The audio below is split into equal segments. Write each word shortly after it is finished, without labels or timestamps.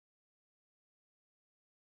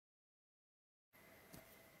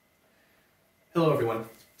Hello everyone.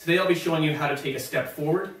 Today I'll be showing you how to take a step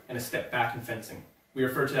forward and a step back in fencing. We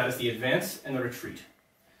refer to that as the advance and the retreat.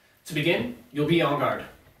 To begin, you'll be en garde.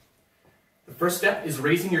 The first step is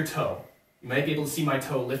raising your toe. You might be able to see my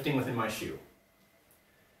toe lifting within my shoe.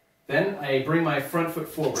 Then I bring my front foot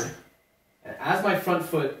forward, and as my front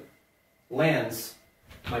foot lands,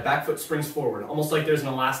 my back foot springs forward, almost like there's an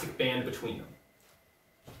elastic band between them.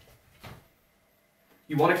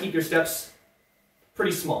 You want to keep your steps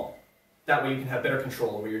pretty small. That way you can have better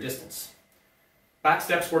control over your distance. Back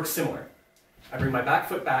steps work similar. I bring my back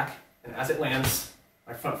foot back, and as it lands,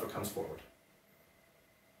 my front foot comes forward.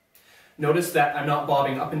 Notice that I'm not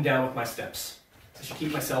bobbing up and down with my steps. I should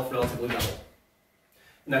keep myself relatively level.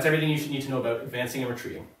 And that's everything you should need to know about advancing and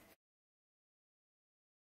retreating.